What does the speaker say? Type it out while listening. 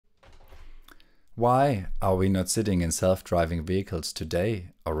Why are we not sitting in self-driving vehicles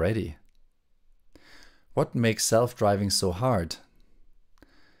today already? What makes self-driving so hard?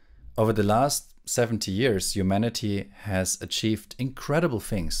 Over the last 70 years, humanity has achieved incredible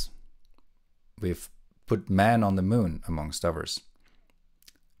things. We've put man on the moon, amongst others.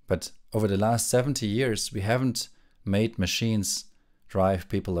 But over the last 70 years, we haven't made machines drive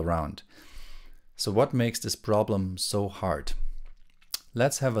people around. So what makes this problem so hard?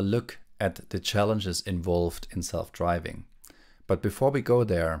 Let's have a look at the challenges involved in self-driving. But before we go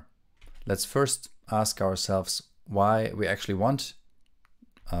there, let's first ask ourselves why we actually want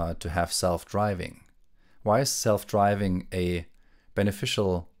to have self-driving. Why is self-driving a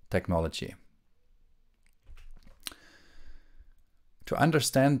beneficial technology? To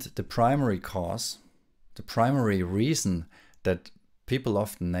understand the primary cause, the primary reason that people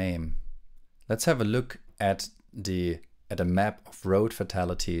often name, let's have a look at a map of road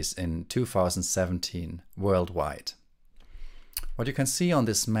fatalities in 2017 worldwide. What you can see on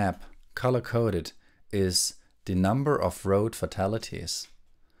this map, color-coded, is the number of road fatalities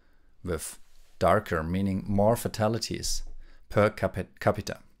with darker, meaning more fatalities per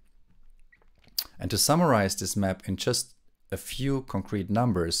capita. And to summarize this map in just a few concrete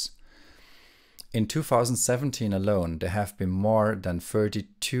numbers, in 2017 alone, there have been more than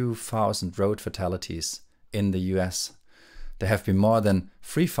 32,000 road fatalities in the US. There have been more than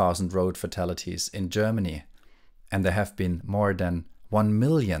 3,000 road fatalities in Germany, and there have been more than 1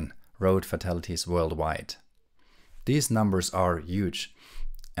 million road fatalities worldwide. These numbers are huge,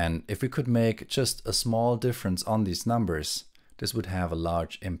 and if we could make just a small difference on these numbers, this would have a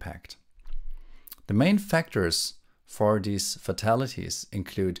large impact. The main factors for these fatalities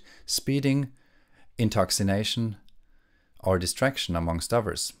include speeding, intoxication, or distraction, amongst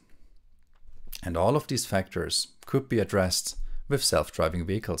others. And all of these factors could be addressed with self-driving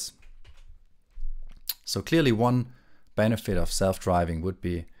vehicles. So clearly one benefit of self-driving would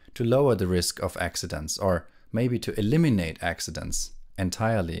be to lower the risk of accidents, or maybe to eliminate accidents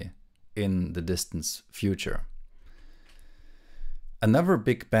entirely in the distant future. Another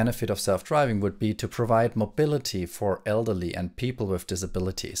big benefit of self-driving would be to provide mobility for elderly and people with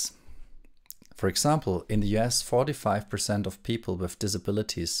disabilities. For example, in the US, 45% of people with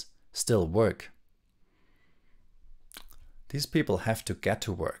disabilities still work. These people have to get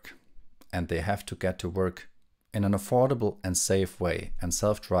to work, and they have to get to work in an affordable and safe way, and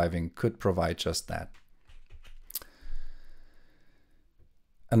self-driving could provide just that.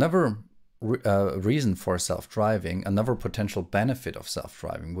 Another reason for self-driving, another potential benefit of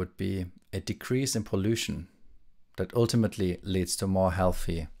self-driving would be a decrease in pollution that ultimately leads to a more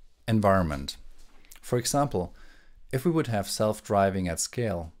healthy environment. For example, if we would have self-driving at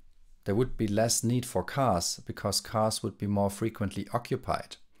scale, there would be less need for cars because cars would be more frequently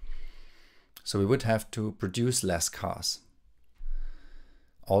occupied. So we would have to produce less cars.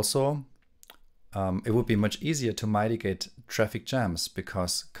 Also, it would be much easier to mitigate traffic jams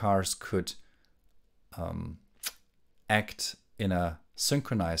because cars could act in a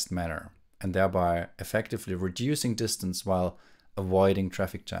synchronized manner and thereby effectively reducing distance while avoiding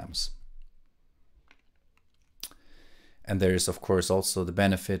traffic jams. And there is, of course, also the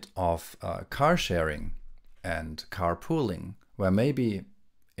benefit of car sharing and carpooling, where maybe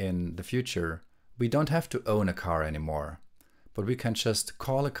in the future we don't have to own a car anymore, but we can just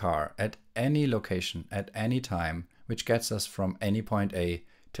call a car at any location at any time, which gets us from any point A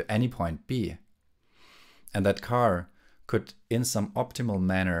to any point B. And that car could, in some optimal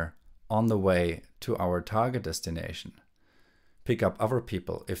manner on the way to our target destination, pick up other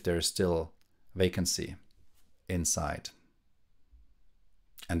people if there is still vacancy inside.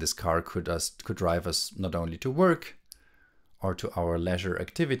 And this car could drive us not only to work or to our leisure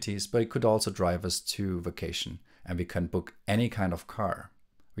activities, but it could also drive us to vacation. And we can book any kind of car.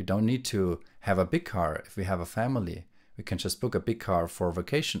 We don't need to have a big car if we have a family. We can just book a big car for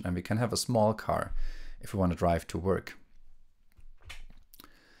vacation, and we can have a small car if we want to drive to work.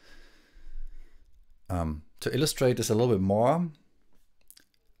 To illustrate this a little bit more,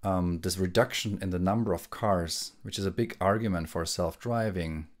 this reduction in the number of cars, which is a big argument for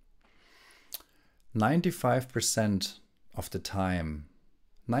self-driving, 95% of the time,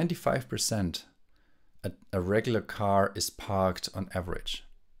 95% a regular car is parked on average.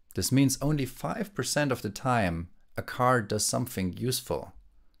 This means only 5% of the time a car does something useful,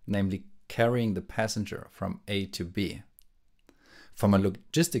 namely carrying the passenger from A to B. From a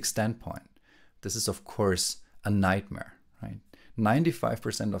logistics standpoint, this is of course a nightmare, right?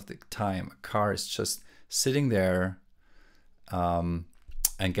 95% of the time a car is just sitting there and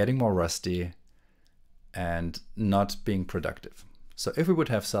getting more rusty and not being productive. So if we would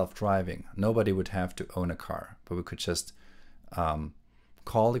have self-driving, nobody would have to own a car, but we could just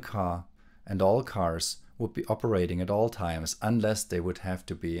call the car, and all cars would be operating at all times unless they would have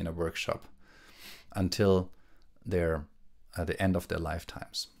to be in a workshop until they're at the end of their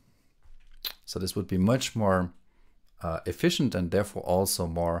lifetimes. So this would be much more efficient and therefore also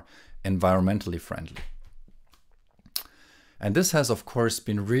more environmentally friendly. And this has of course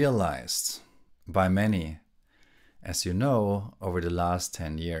been realized by many, as you know, over the last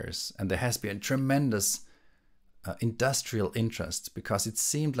 10 years. And there has been a tremendous industrial interest, because it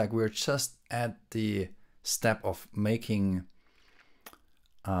seemed like we're just at the step of making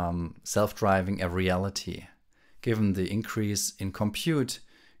self-driving a reality, given the increase in compute,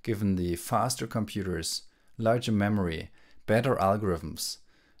 given the faster computers, larger memory, better algorithms,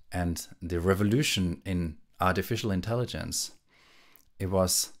 and the revolution in artificial intelligence. It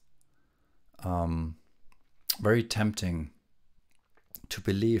was very tempting to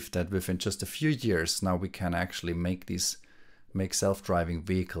believe that within just a few years now we can actually make self-driving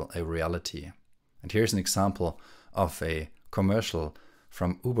vehicle a reality. And here's an example of a commercial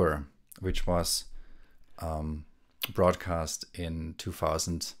from Uber, which was broadcast in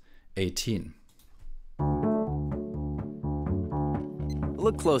 2018.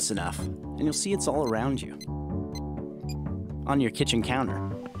 Look close enough, and you'll see it's all around you. On your kitchen counter,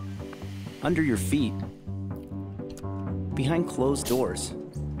 under your feet, behind closed doors,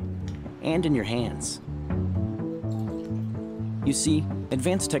 and in your hands. You see,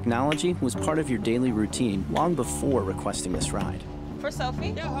 advanced technology was part of your daily routine long before requesting this ride. For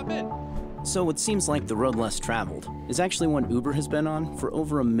selfie? Yeah, hop in. So it seems like the road less traveled is actually one Uber has been on for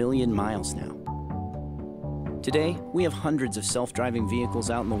over 1 million miles now. Today, we have hundreds of self-driving vehicles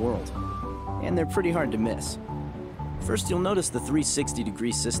out in the world, and they're pretty hard to miss. First, you'll notice the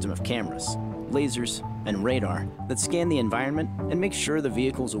 360-degree system of cameras, lasers, and radar that scan the environment and make sure the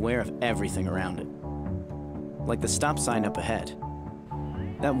vehicle's aware of everything around it. Like the stop sign up ahead,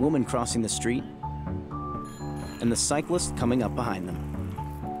 that woman crossing the street, and the cyclist coming up behind them.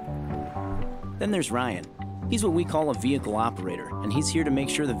 Then there's Ryan. He's what we call a vehicle operator, and he's here to make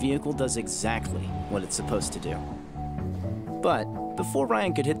sure the vehicle does exactly what it's supposed to do. But before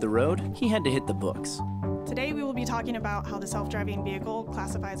Ryan could hit the road, he had to hit the books. Today we will be talking about how the self-driving vehicle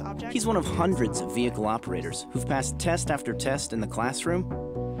classifies objects. He's one of hundreds of vehicle operators who've passed test after test in the classroom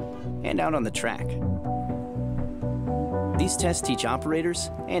and out on the track. These tests teach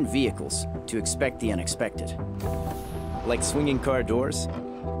operators and vehicles to expect the unexpected, like swinging car doors,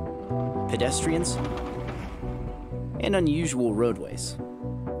 pedestrians, and unusual roadways.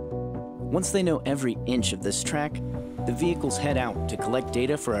 Once they know every inch of this track, the vehicles head out to collect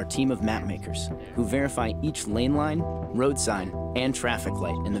data for our team of mapmakers, who verify each lane line, road sign, and traffic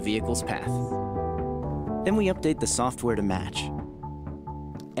light in the vehicle's path. Then we update the software to match.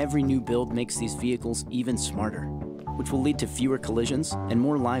 Every new build makes these vehicles even smarter, which will lead to fewer collisions and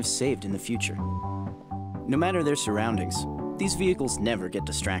more lives saved in the future. No matter their surroundings, these vehicles never get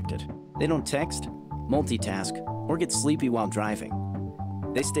distracted. They don't text, multitask, or get sleepy while driving.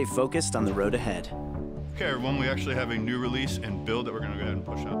 They stay focused on the road ahead. Okay, everyone, we actually have a new release and build that we're going to go ahead and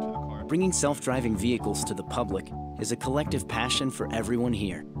push out to the car. Bringing self-driving vehicles to the public is a collective passion for everyone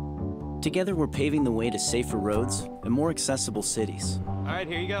here. Together, we're paving the way to safer roads and more accessible cities. All right,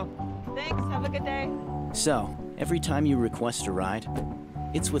 here you go. Thanks, have a good day. So, every time you request a ride,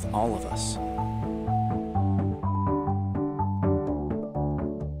 it's with all of us.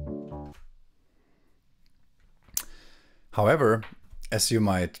 However, as you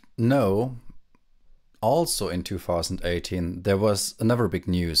might know, also in 2018, there was another big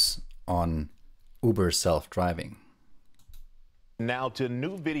news on Uber self-driving. Now to a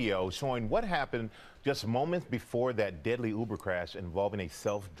new video showing what happened just moments before that deadly Uber crash involving a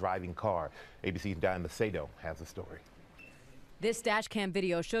self-driving car. ABC's Diane Macedo has the story. This dashcam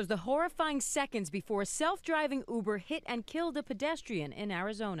video shows the horrifying seconds before a self-driving Uber hit and killed a pedestrian in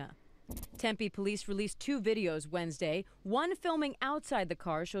Arizona. Tempe police released 2 videos Wednesday. One filming outside the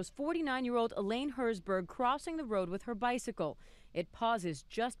car shows 49-year-old Elaine Herzberg crossing the road with her bicycle. It pauses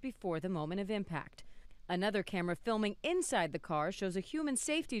just before the moment of impact. Another camera filming inside the car shows a human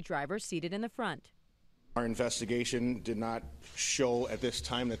safety driver seated in the front. Our investigation did not show at this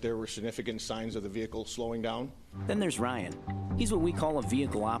time that there were significant signs of the vehicle slowing down. Then there's Ryan. He's what we call a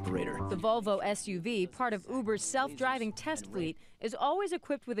vehicle operator. The Volvo SUV, part of Uber's self-driving test fleet, is always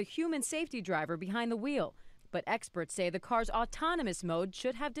equipped with a human safety driver behind the wheel. But experts say the car's autonomous mode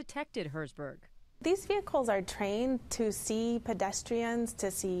should have detected Herzberg. These vehicles are trained to see pedestrians,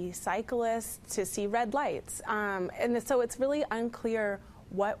 to see cyclists, to see red lights. And so it's really unclear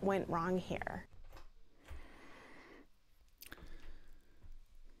what went wrong here.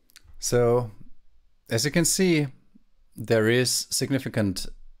 So, as you can see, there is significant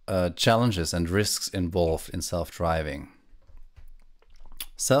challenges and risks involved in self-driving.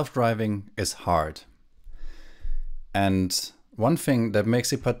 Self-driving is hard. And one thing that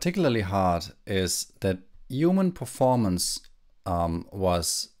makes it particularly hard is that human performance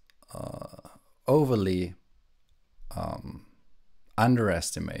was overly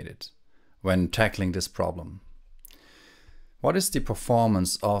underestimated when tackling this problem. What is the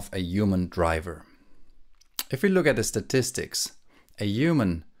performance of a human driver? If we look at the statistics, a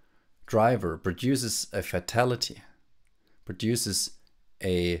human driver produces a fatality, produces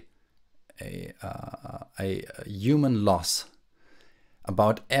a human loss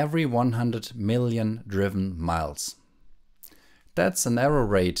about every 100 million driven miles. That's an error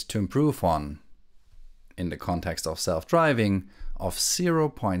rate to improve on in the context of self-driving of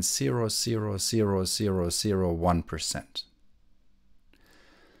 0.000001%.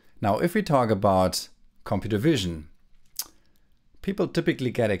 Now, if we talk about computer vision, people typically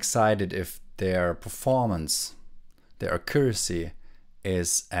get excited if their performance, their accuracy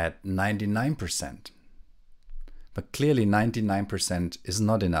is at 99%. But clearly 99% is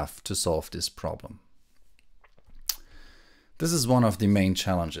not enough to solve this problem. This is one of the main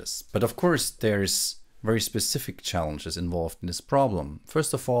challenges. But of course, there's very specific challenges involved in this problem.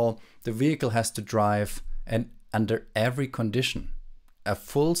 First of all, the vehicle has to drive under every condition. A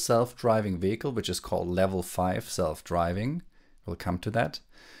full self-driving vehicle, which is called level 5 self-driving, we'll come to that,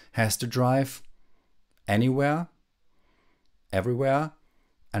 has to drive anywhere, everywhere,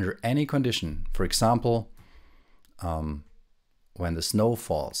 under any condition. For example, when the snow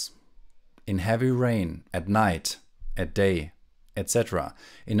falls, in heavy rain, at night, at day, etc.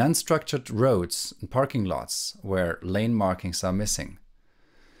 In unstructured roads and parking lots where lane markings are missing.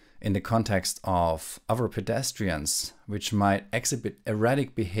 In the context of other pedestrians which might exhibit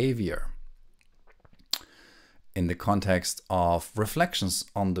erratic behavior. In the context of reflections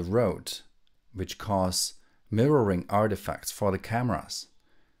on the road which cause mirroring artifacts for the cameras.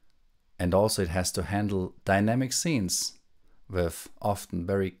 And also it has to handle dynamic scenes with often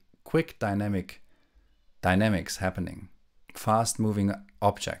very quick dynamics happening. Fast moving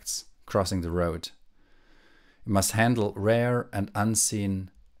objects crossing the road. It must handle rare and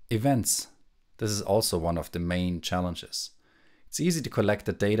unseen events. This is also one of the main challenges. It's easy to collect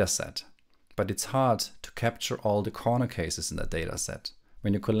the data set, but it's hard to capture all the corner cases in the data set.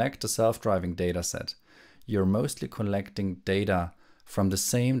 When you collect a self-driving data set, you're mostly collecting data from the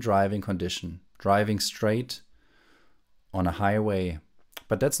same driving condition, driving straight on a highway.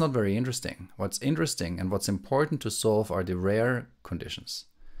 But that's not very interesting. What's interesting and what's important to solve are the rare conditions,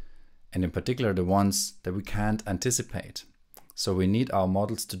 and in particular the ones that we can't anticipate. So we need our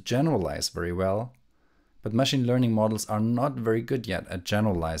models to generalize very well, but machine learning models are not very good yet at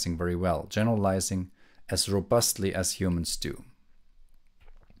generalizing very well, generalizing as robustly as humans do.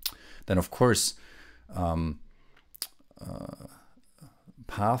 Then of course,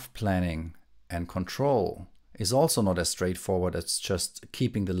 path planning and control is also not as straightforward as just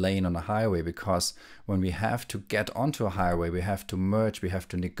keeping the lane on a highway, because when we have to get onto a highway, we have to merge, we have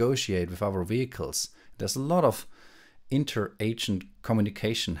to negotiate with other vehicles. There's a lot of inter-agent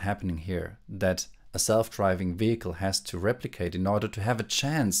communication happening here that a self-driving vehicle has to replicate in order to have a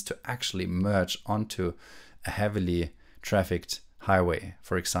chance to actually merge onto a heavily trafficked highway,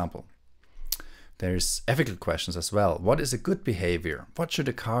 for example. There's ethical questions as well. What is a good behavior? What should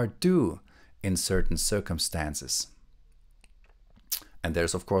a car do in certain circumstances? And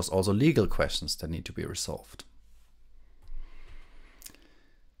there's of course also legal questions that need to be resolved.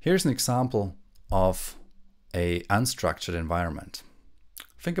 Here's an example of an unstructured environment.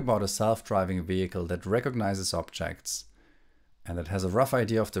 Think about a self-driving vehicle that recognizes objects and that has a rough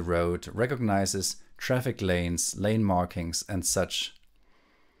idea of the road, recognizes traffic lanes, lane markings and such.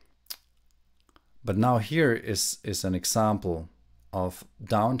 But now here is an example of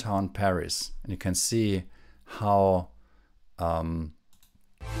downtown Paris, and you can see how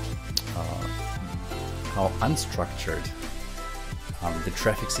unstructured the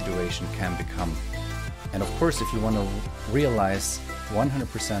traffic situation can become. And of course, if you want to realize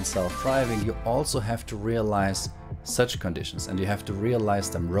 100% self-driving, you also have to realize such conditions, and you have to realize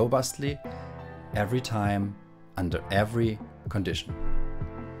them robustly every time, under every condition.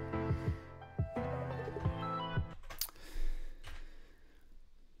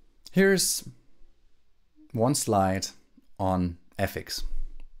 Here's one slide on ethics,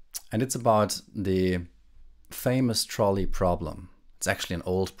 and it's about the famous trolley problem. It's actually an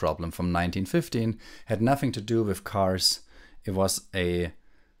old problem from 1915, had nothing to do with cars. It was a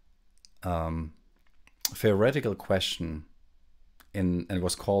theoretical question and it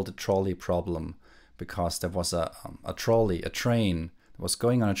was called the Trolley Problem, because there was a train that was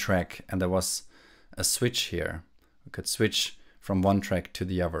going on a track, and there was a switch here. We could switch from one track to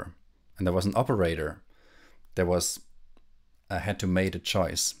the other, and there was an operator. There was had to make a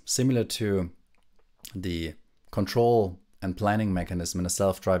choice, similar to the control and planning mechanism in a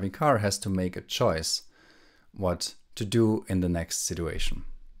self-driving car has to make a choice what to do in the next situation.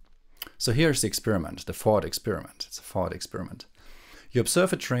 So here's the experiment, the thought experiment. It's a thought experiment. You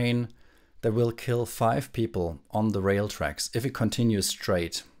observe a train that will kill 5 people on the rail tracks if it continues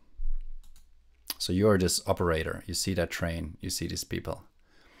straight. So you're this operator, you see that train, you see these people.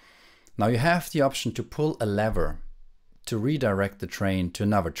 Now you have the option to pull a lever to redirect the train to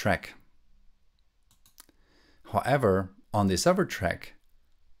another track. However, on this other track,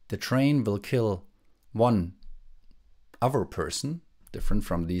 the train will kill 1 other person, different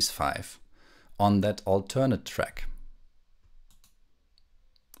from these 5, on that alternate track.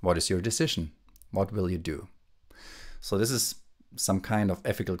 What is your decision? What will you do? So this is some kind of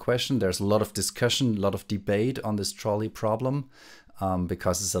ethical question. There's a lot of discussion, a lot of debate on this trolley problem,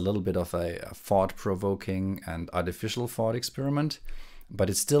 because it's a little bit of a thought-provoking and artificial thought experiment, but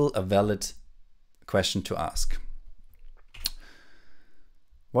it's still a valid question to ask.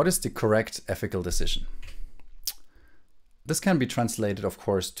 What is the correct ethical decision? This can be translated, of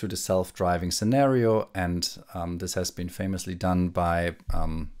course, to the self-driving scenario, and this has been famously done by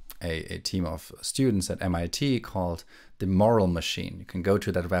a team of students at MIT called the Moral Machine. You can go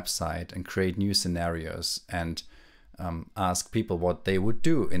to that website and create new scenarios and ask people what they would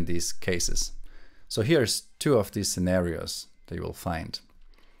do in these cases. So here's 2 of these scenarios that you will find.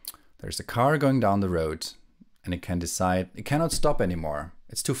 There's a car going down the road, and it can decide it cannot stop anymore.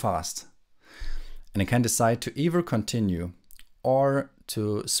 It's too fast. And it can decide to either continue or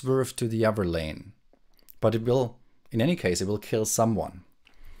to swerve to the other lane. But it will, in any case, it will kill someone.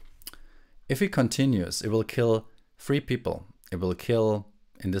 If it continues, it will kill 3 people. It will kill,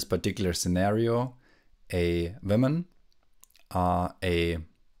 in this particular scenario, a woman, a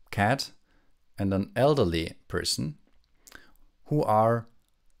cat, and an elderly person who are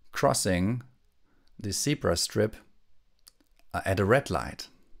crossing the zebra strip at a red light,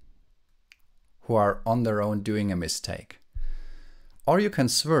 who are on their own doing a mistake. Or you can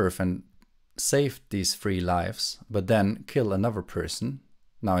swerve and save these 3 lives, but then kill another person.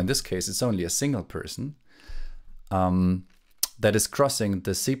 Now in this case it's only a single person that is crossing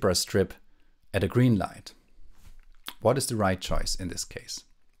the zebra strip at a green light. What is the right choice in this case?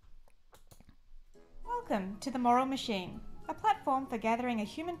 Welcome to the Moral Machine, a platform for gathering a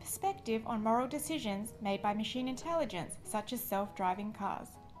human perspective on moral decisions made by machine intelligence, such as self-driving cars.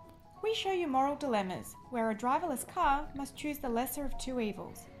 We show you moral dilemmas, where a driverless car must choose the lesser of 2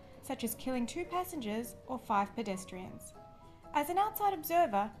 evils, such as killing 2 passengers or 5 pedestrians. As an outside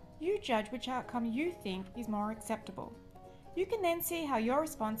observer, you judge which outcome you think is more acceptable. You can then see how your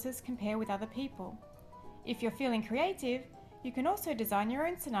responses compare with other people. If you're feeling creative, you can also design your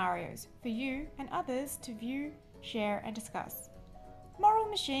own scenarios for you and others to view, share and discuss. Moral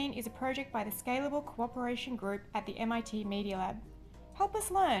Machine is a project by the Scalable Cooperation Group at the MIT Media Lab. Help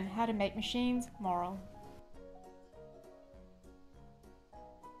us learn how to make machines moral.